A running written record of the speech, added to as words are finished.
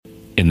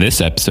In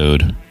this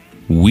episode,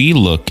 we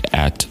look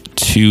at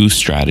 2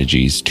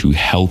 strategies to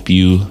help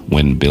you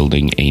when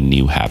building a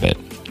new habit.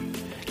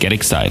 Get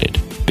excited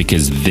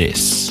because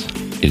this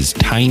is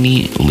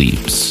Tiny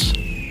Leaps.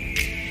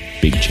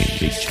 Big change,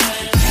 big change.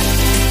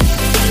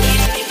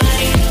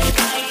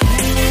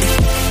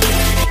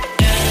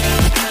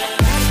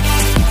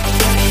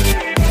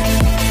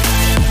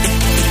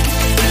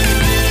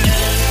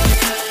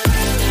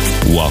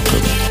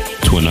 Welcome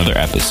to another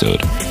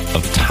episode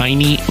of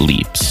Tiny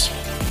Leaps,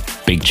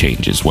 Big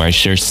Changes, where I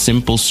share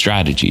simple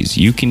strategies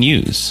you can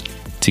use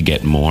to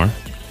get more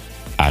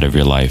out of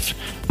your life.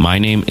 My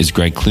name is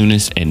Greg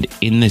Clunis, and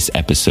in this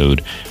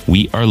episode,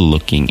 we are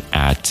looking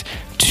at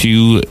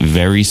 2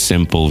 very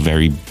simple,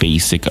 very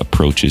basic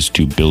approaches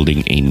to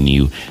building a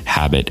new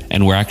habit.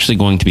 And we're actually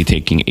going to be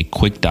taking a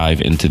quick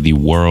dive into the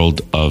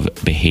world of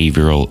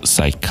behavioral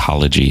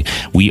psychology.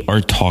 We are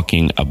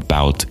talking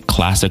about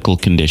classical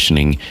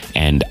conditioning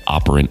and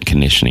operant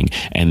conditioning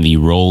and the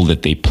role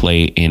that they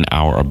play in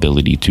our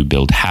ability to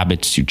build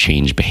habits, to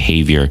change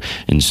behavior,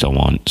 and so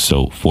on and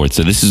so forth.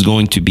 So this is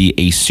going to be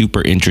a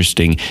super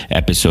interesting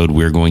episode.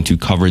 We're going to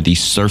cover the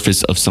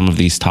surface of some of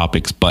these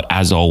topics, but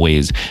as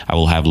always, I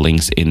will have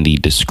links in the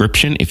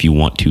description if you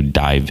want to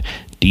dive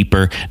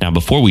deeper. Now,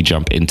 before we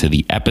jump into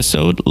the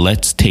episode,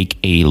 let's take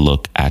a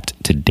look at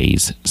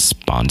today's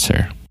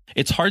sponsor.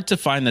 It's hard to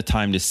find the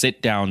time to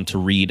sit down to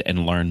read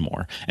and learn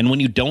more. And when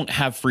you don't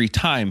have free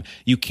time,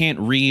 you can't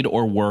read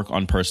or work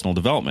on personal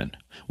development.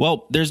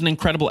 Well, there's an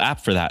incredible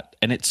app for that,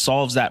 and it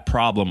solves that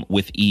problem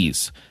with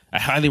ease. I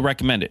highly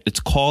recommend it.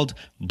 It's called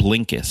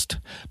Blinkist.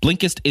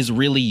 Blinkist is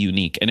really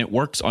unique, and it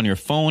works on your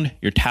phone,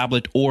 your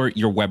tablet, or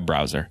your web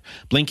browser.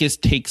 Blinkist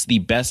takes the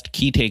best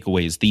key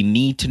takeaways, the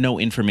need-to-know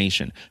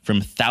information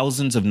from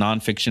thousands of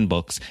nonfiction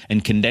books,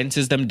 and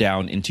condenses them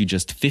down into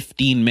just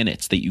 15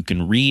 minutes that you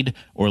can read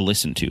or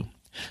listen to.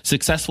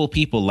 Successful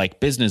people like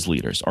business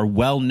leaders are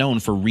well known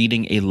for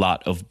reading a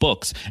lot of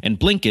books, and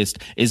Blinkist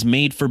is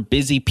made for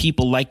busy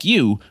people like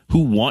you who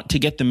want to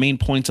get the main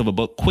points of a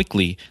book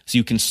quickly so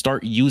you can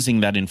start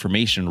using that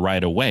information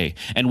right away.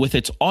 And with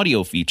its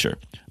audio feature,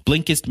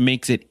 Blinkist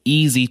makes it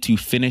easy to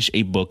finish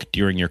a book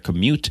during your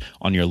commute,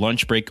 on your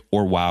lunch break,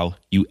 or while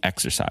you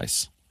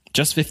exercise.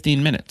 Just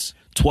 15 minutes.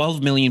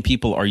 12 million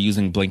people are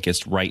using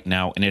Blinkist right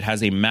now, and it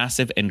has a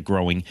massive and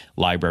growing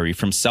library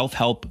from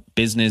self-help,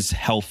 business,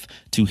 health,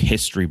 to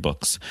history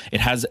books.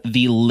 It has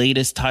the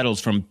latest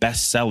titles from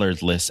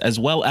bestsellers lists, as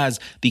well as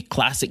the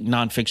classic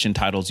nonfiction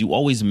titles you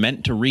always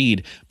meant to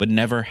read, but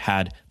never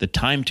had the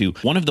time to.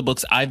 One of the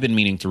books I've been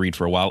meaning to read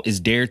for a while is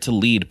Dare to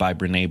Lead by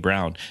Brené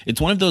Brown. It's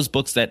one of those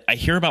books that I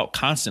hear about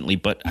constantly,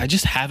 but I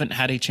just haven't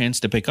had a chance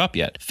to pick up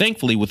yet.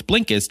 Thankfully, with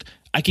Blinkist,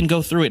 I can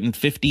go through it in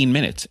 15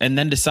 minutes and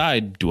then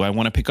decide, do I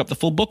want to pick up the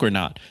full book or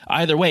not?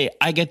 Either way,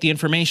 I get the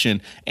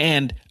information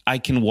and I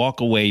can walk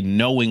away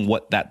knowing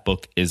what that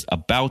book is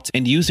about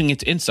and using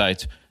its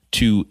insights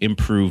to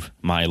improve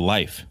my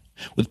life.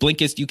 With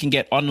Blinkist, you can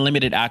get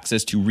unlimited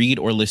access to read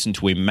or listen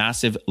to a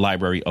massive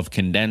library of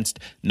condensed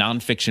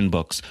nonfiction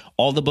books,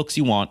 all the books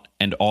you want,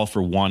 and all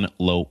for one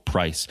low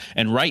price.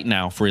 And right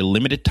now, for a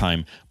limited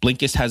time,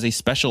 Blinkist has a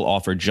special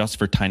offer just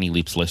for Tiny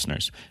Leaps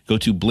listeners. Go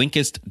to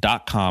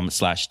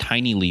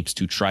Blinkist.com/tinyleaps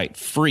to try it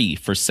free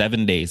for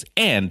 7 days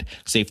and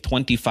save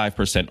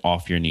 25%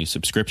 off your new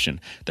subscription.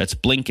 That's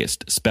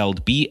Blinkist,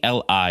 spelled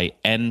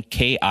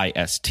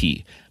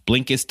Blinkist.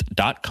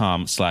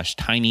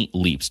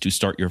 Blinkist.com/tinyleaps to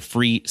start your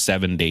free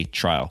 7-day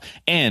trial.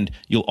 And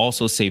you'll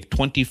also save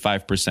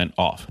 25%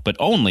 off, but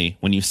only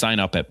when you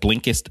sign up at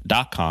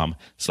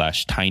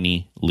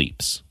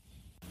Blinkist.com/tinyleaps.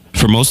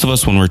 For most of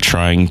us, when we're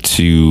trying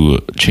to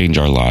change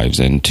our lives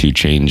and to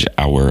change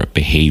our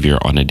behavior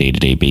on a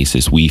day-to-day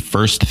basis, we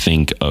first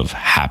think of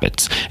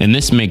habits. And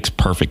this makes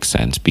perfect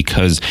sense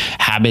because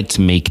habits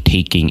make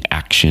taking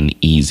action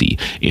easy.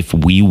 If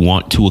we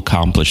want to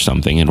accomplish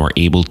something and we're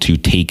able to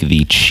take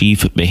the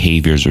chief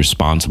behaviors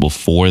responsible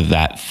for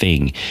that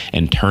thing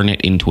and turn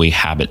it into a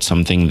habit,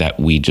 something that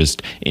we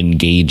just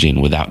engage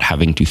in without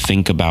having to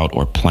think about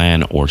or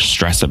plan or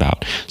stress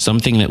about,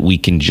 something that we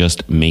can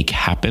just make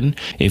happen,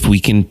 if we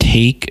can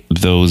take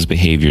those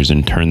behaviors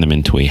and turn them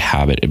into a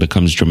habit, it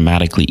becomes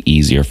dramatically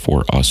easier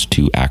for us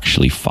to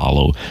actually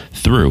follow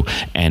through.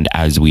 And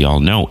as we all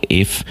know,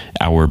 if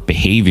our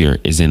behavior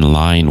is in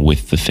line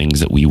with the things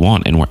that we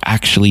want and we're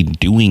actually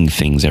doing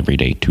things every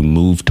day to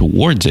move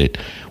towards it,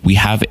 we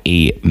have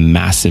a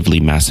massively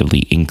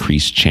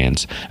increased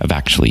chance of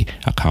actually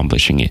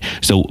accomplishing it.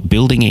 So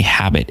building a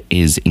habit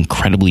is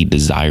incredibly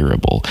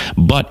desirable,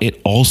 but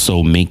it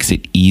also makes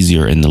it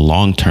easier in the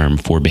long term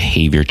for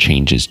behavior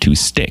changes to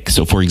stick.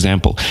 So for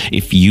example,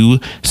 if you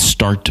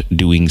start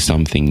doing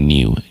something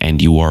new and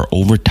you are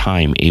over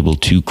time able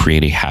to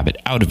create a habit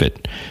out of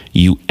it,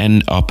 you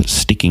end up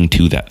sticking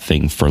to that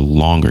thing for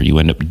longer. You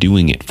end up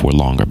doing it for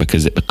longer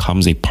because it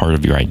becomes a part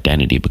of your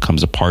identity. It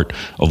becomes a part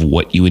of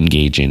what you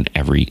engage in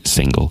every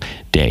single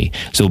day.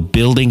 So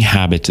building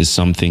habits is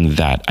something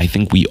that I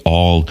think we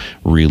all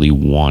really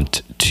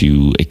want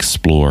to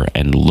explore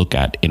and look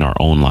at in our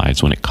own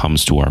lives when it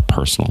comes to our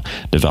personal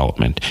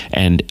development.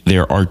 And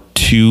there are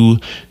two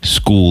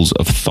schools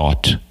of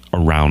thought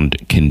around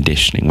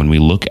conditioning. When we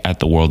look at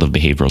the world of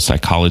behavioral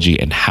psychology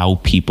and how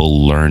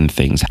people learn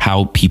things,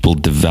 how people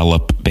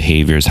develop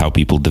behaviors, how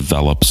people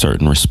develop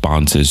certain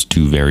responses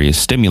to various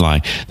stimuli,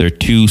 there are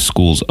two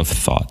schools of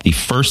thought. The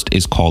first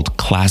is called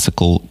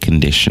classical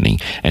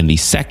conditioning, and the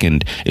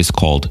second is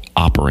called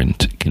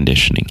operant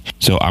conditioning.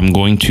 So I'm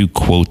going to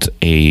quote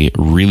a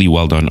really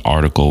well done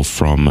article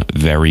from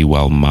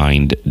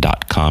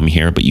verywellmind.com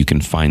here, but you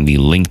can find the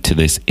link to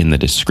this in the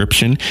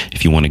description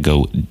if you want to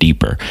go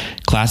deeper.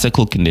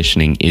 Classical conditioning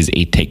is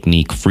a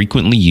technique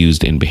frequently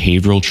used in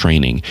behavioral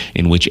training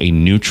in which a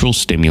neutral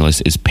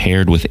stimulus is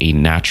paired with a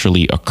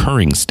naturally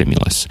occurring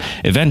stimulus.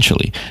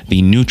 Eventually,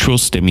 the neutral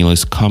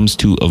stimulus comes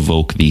to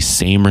evoke the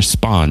same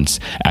response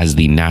as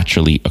the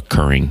naturally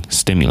occurring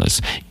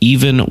stimulus,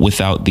 even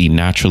without the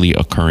naturally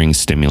occurring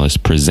stimulus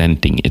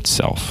presenting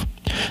itself.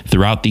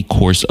 Throughout the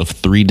course of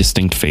 3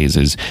 distinct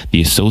phases,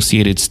 the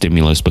associated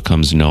stimulus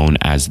becomes known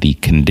as the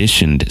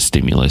conditioned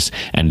stimulus,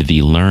 and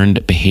the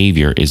learned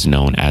behavior is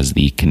known as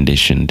the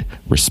conditioned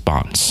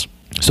response.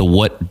 So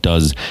what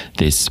does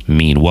this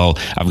mean? Well,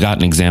 I've got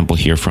an example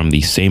here from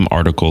the same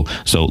article.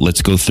 So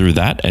let's go through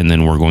that, and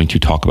then we're going to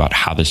talk about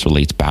how this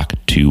relates back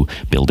to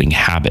building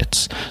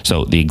habits.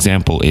 So the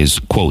example is,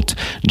 quote,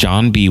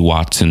 John B.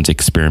 Watson's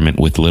experiment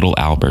with little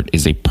Albert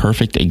is a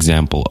perfect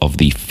example of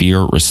the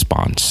fear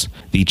response.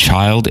 The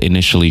child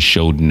initially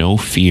showed no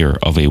fear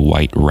of a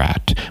white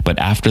rat, but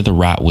after the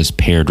rat was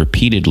paired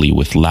repeatedly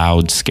with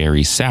loud,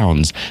 scary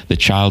sounds, the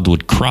child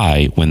would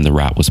cry when the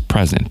rat was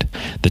present.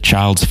 The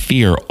child's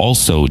fear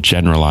also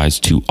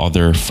generalized to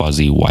other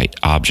fuzzy white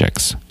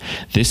objects.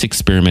 This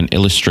experiment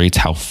illustrates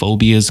how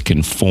phobias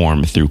can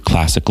form through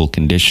classical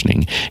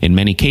conditioning. In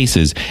many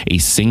cases, a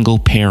single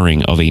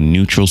pairing of a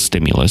neutral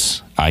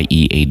stimulus,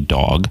 i.e. a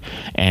dog,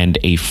 and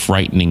a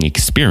frightening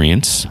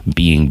experience,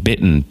 being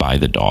bitten by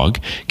the dog,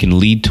 can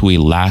lead to a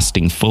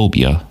lasting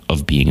phobia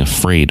of being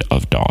afraid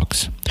of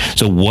dogs.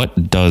 So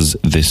what does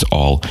this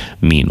all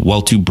mean?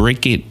 Well, to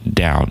break it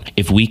down,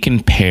 if we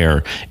can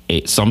pair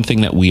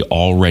something that we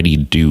already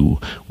do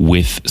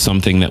with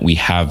something that we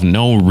have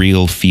no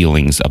real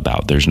feelings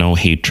about, there's no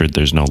hatred,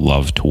 there's no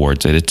love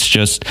towards it, it's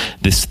just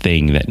this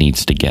thing that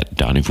needs to get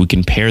done. If we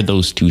can pair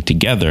those two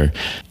together,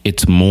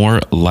 it's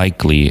more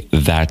likely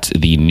that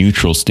the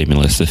neutral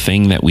stimulus, the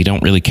thing that we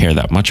don't really care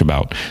that much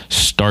about,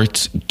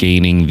 starts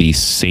gaining the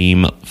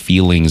same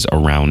feelings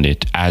around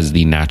it as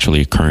the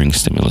naturally occurring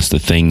stimulus, the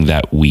thing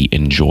that we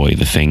enjoy,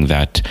 the thing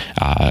that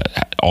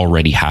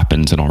already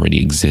happens and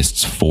already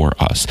exists for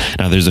us.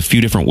 Now, there's a few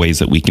different ways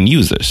that we can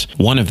use this.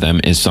 One of them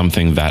is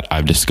something that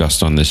I've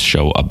discussed on this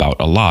show about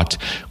a lot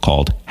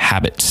called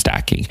habit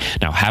stacking.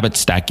 Now, habit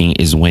stacking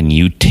is when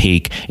you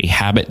take a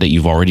habit that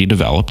you've already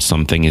developed,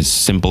 something as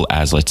simple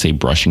as, let's say,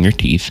 brushing your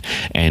teeth,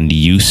 and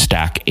you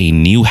stack a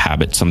new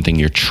habit, something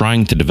you're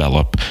trying to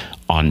develop,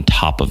 on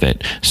top of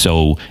it.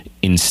 So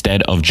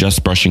instead of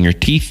just brushing your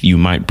teeth, you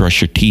might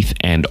brush your teeth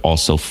and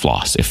also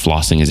floss, if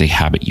flossing is a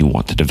habit you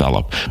want to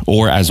develop.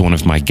 Or as one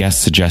of my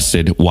guests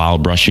suggested, while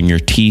brushing your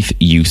teeth,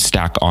 you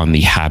stack on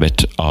the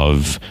habit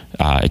of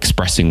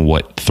expressing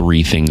what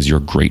 3 things you're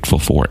grateful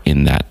for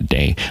in that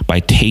day. By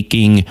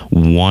taking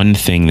one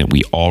thing that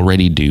we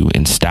already do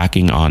and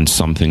stacking on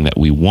something that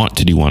we want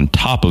to do on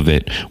top of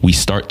it, we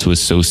start to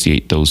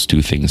associate those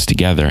 2 things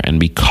together. And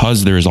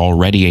because there's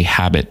already a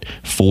habit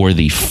for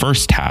the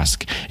first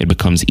task, it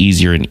becomes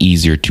easier and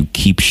easier to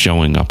keep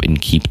showing up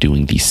and keep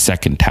doing the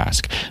second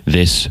task.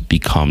 This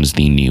becomes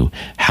the new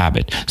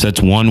habit. So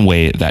that's one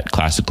way that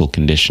classical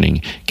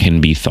conditioning can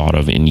be thought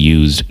of and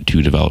used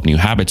to develop new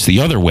habits. The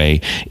other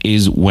way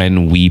is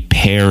when we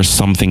pair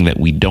something that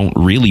we don't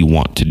really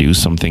want to do,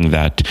 something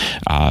that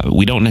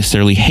we don't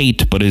necessarily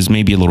hate, but is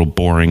maybe a little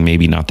boring,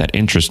 maybe not that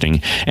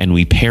interesting, and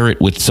we pair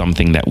it with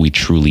something that we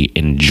truly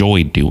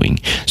enjoy doing.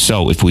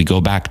 So if we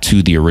go back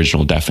to the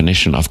original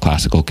definition of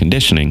classical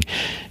conditioning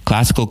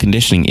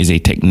is a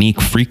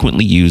technique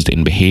frequently used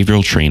in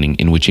behavioral training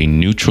in which a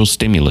neutral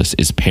stimulus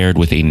is paired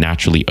with a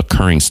naturally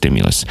occurring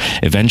stimulus.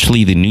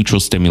 Eventually, the neutral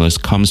stimulus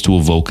comes to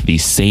evoke the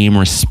same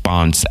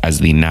response as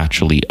the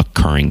naturally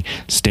occurring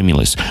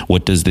stimulus.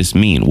 What does this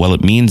mean? Well,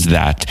 it means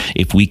that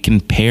if we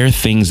can pair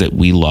things that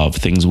we love,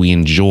 things we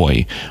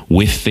enjoy,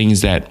 with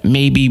things that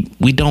maybe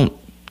we don't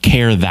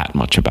care that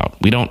much about,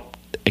 we don't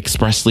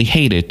expressly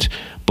hate it,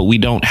 but we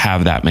don't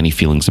have that many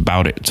feelings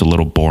about it. It's a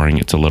little boring.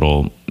 It's a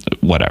little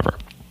whatever.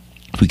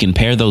 If we can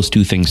pair those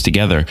 2 things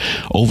together,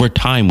 over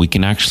time, we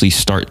can actually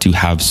start to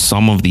have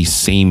some of the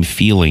same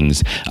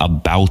feelings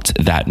about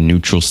that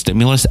neutral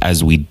stimulus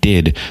as we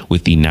did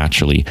with the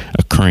naturally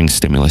occurring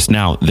stimulus.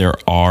 Now, there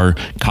are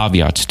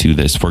caveats to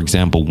this. For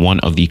example, one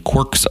of the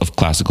quirks of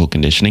classical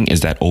conditioning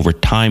is that over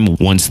time,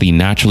 once the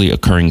naturally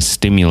occurring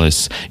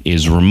stimulus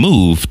is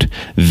removed,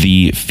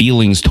 the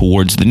feelings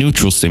towards the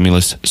neutral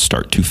stimulus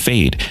start to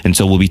fade. And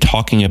so we'll be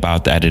talking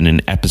about that in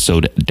an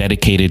episode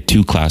dedicated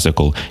to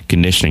classical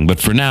conditioning. But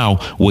for now,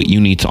 what you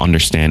need to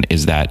understand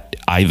is that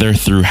either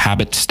through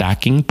habit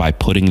stacking, by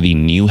putting the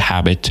new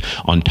habit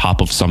on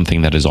top of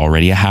something that is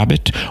already a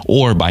habit,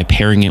 or by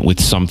pairing it with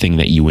something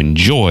that you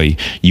enjoy,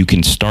 you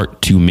can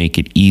start to make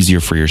it easier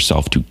for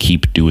yourself to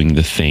keep doing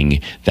the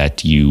thing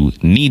that you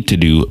need to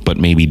do, but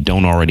maybe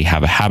don't already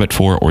have a habit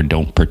for or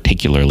don't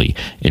particularly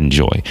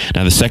enjoy.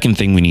 Now, the second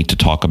thing we need to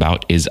talk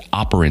about is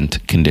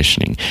operant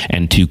conditioning.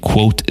 And to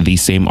quote the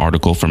same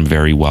article from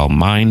Verywell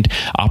Mind,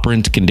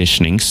 operant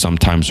conditioning,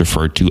 sometimes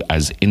referred to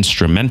as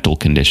instrumental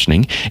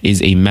conditioning,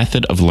 is a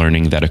method of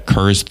learning that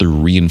occurs through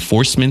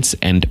reinforcements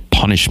and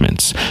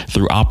punishments.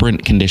 Through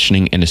operant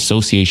conditioning, an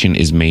association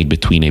is made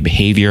between a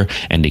behavior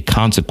and a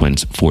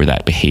consequence for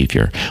that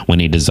behavior.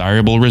 When a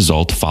desirable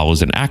result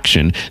follows an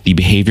action, the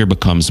behavior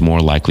becomes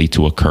more likely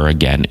to occur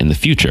again in the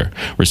future.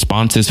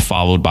 Responses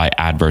followed by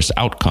adverse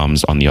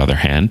outcomes, on the other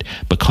hand,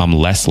 become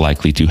less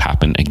likely to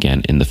happen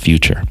again in the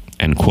future.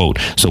 End quote.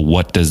 So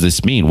what does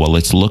this mean? Well,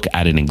 let's look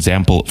at an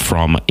example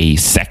from a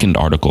second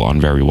article on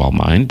Verywell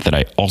Mind that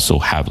I also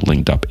have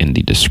linked up in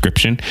the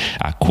description.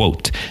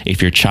 Quote,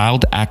 if your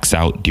child acts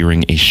out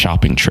during a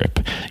shopping trip,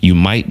 you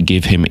might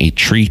give him a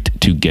treat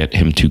to get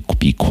him to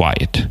be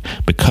quiet.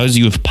 Because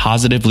you have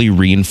positively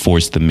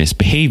reinforced the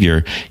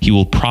misbehavior, he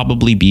will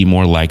probably be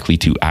more likely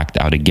to act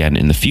out again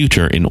in the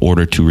future in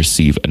order to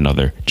receive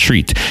another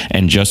treat.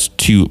 And just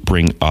to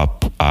bring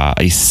up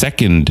a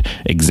second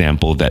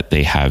example that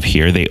they have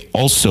here, they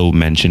also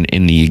mention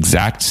in the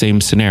exact same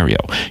scenario,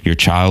 your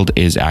child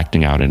is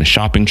acting out in a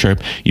shopping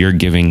trip, you're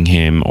giving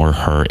him or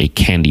her a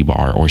candy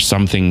bar or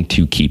something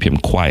to keep him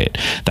quiet.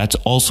 That's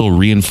also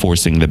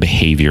reinforcing the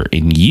behavior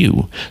in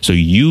you. So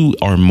you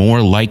are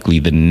more likely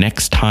the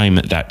next time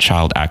that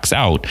child acts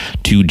out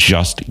to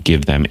just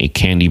give them a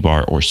candy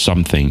bar or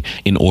something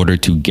in order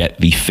to get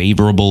the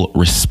favorable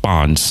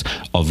response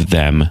of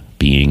them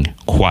being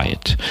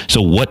quiet.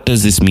 So what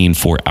does this mean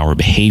for our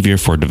behavior,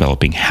 for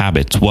developing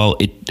habits? Well,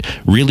 it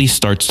really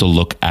starts to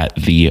look at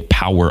the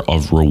power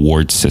of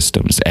reward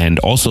systems and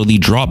also the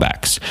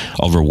drawbacks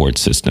of reward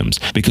systems.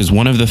 Because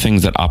one of the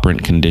things that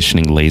operant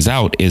conditioning lays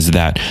out is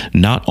that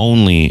not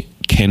only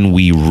can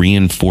we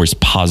reinforce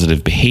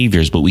positive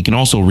behaviors, but we can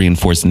also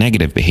reinforce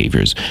negative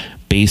behaviors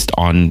based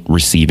on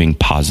receiving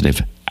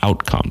positive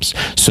outcomes.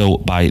 So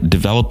by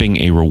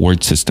developing a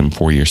reward system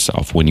for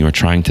yourself when you are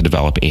trying to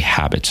develop a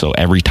habit, so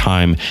every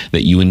time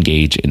that you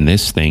engage in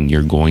this thing,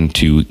 you're going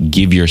to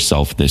give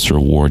yourself this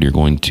reward, you're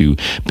going to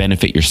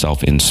benefit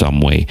yourself in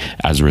some way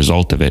as a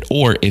result of it.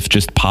 Or if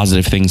just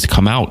positive things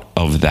come out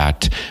of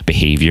that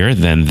behavior,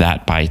 then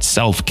that by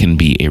itself can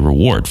be a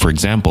reward. For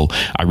example,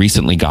 I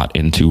recently got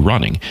into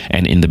running,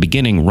 and in the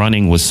beginning,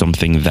 running was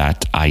something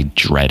that I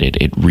dreaded.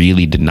 It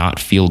really did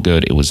not feel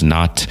good. It was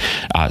not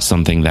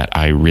something that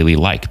I really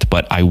liked.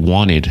 But I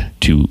wanted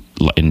to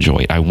enjoy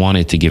it. I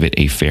wanted to give it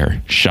a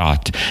fair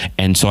shot.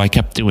 And so I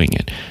kept doing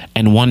it.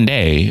 And one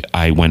day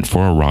I went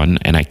for a run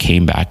and I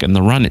came back, and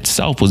the run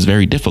itself was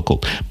very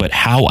difficult. But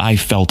how I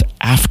felt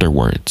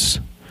afterwards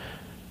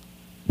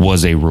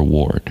was a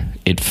reward.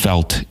 It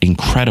felt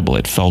incredible.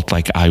 It felt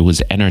like I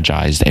was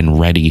energized and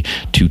ready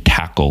to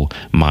tackle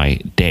my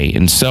day.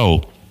 And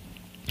so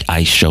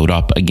I showed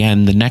up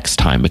again the next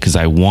time because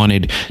I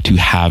wanted to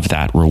have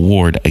that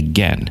reward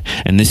again.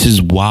 And this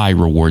is why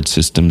reward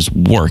systems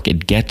work.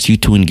 It gets you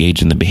to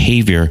engage in the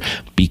behavior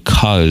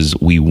because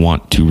we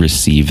want to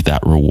receive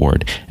that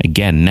reward.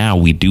 Again, now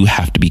we do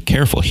have to be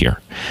careful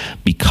here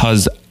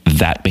because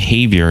that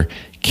behavior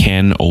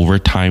can over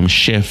time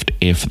shift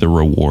if the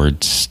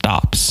reward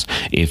stops.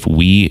 If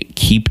we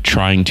keep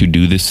trying to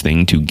do this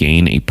thing to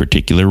gain a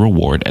particular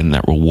reward and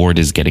that reward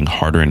is getting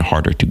harder and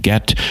harder to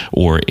get,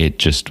 or it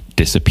just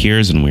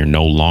disappears and we're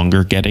no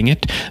longer getting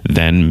it,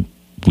 then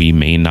we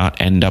may not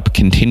end up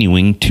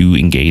continuing to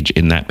engage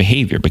in that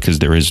behavior because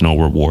there is no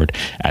reward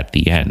at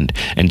the end.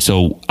 And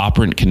so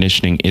operant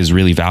conditioning is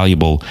really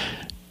valuable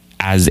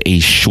as a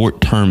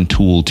short-term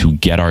tool to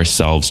get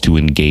ourselves to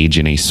engage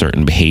in a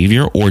certain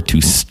behavior or to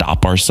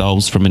stop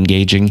ourselves from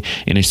engaging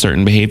in a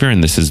certain behavior.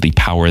 And this is the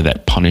power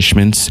that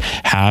punishments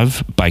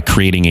have. By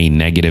creating a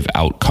negative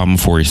outcome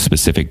for a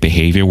specific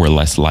behavior, we're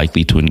less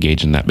likely to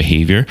engage in that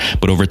behavior.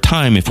 But over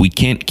time, if we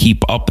can't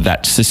keep up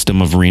that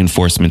system of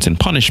reinforcements and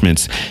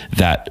punishments,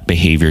 that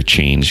behavior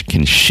change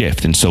can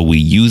shift. And so we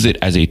use it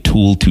as a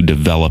tool to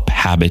develop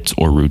habits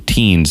or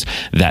routines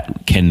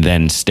that can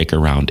then stick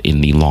around in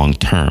the long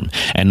term.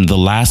 And the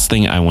last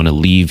thing I want to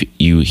leave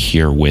you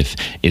here with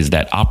is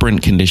that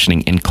operant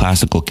conditioning and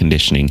classical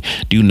conditioning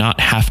do not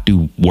have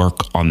to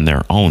work on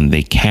their own.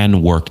 They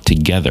can work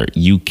together.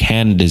 You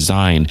can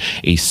design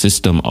a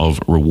system of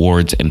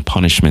rewards and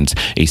punishments,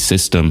 a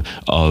system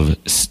of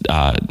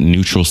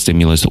neutral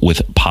stimulus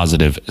with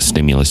positive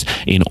stimulus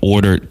in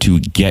order to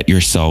get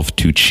yourself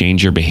to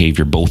change your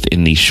behavior both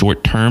in the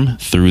short term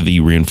through the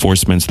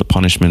reinforcements, the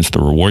punishments, the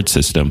reward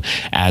system,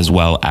 as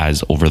well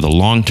as over the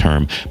long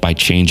term by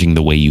changing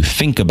the way you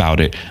think about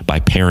it, by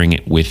pairing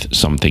it with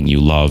something you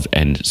love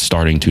and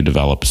starting to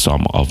develop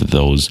some of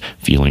those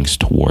feelings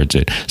towards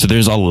it. So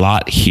there's a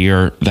lot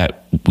here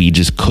that we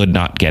just could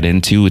not get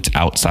into. It's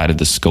outside of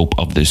the scope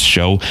of this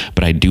show,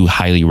 but I do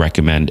highly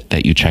recommend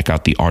that you check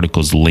out the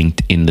articles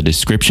linked in the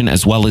description,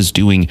 as well as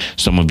doing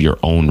some of your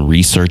own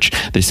research.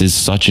 This is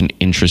such an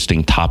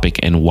interesting topic,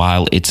 and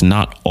while it's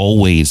not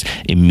always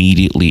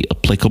immediately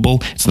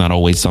applicable, it's not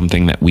always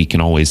something that we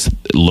can always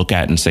look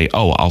at and say,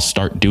 oh, I'll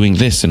start doing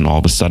this and all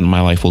of a sudden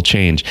my life will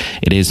change.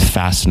 It is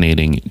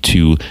fascinating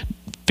to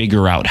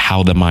figure out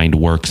how the mind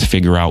works,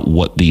 figure out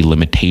what the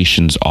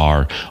limitations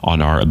are on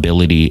our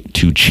ability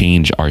to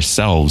change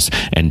ourselves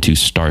and to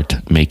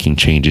start making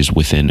changes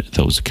within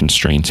those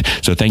constraints.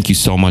 So thank you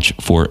so much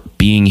for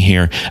being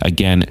here.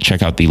 Again,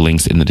 check out the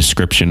links in the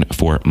description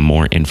for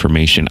more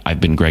information. I've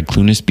been Greg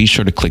Clunis. Be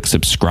sure to click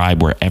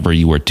subscribe wherever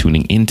you are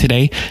tuning in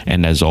today.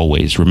 And as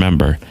always,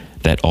 remember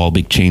that all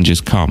big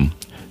changes come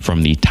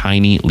from the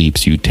tiny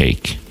leaps you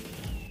take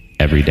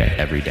every day.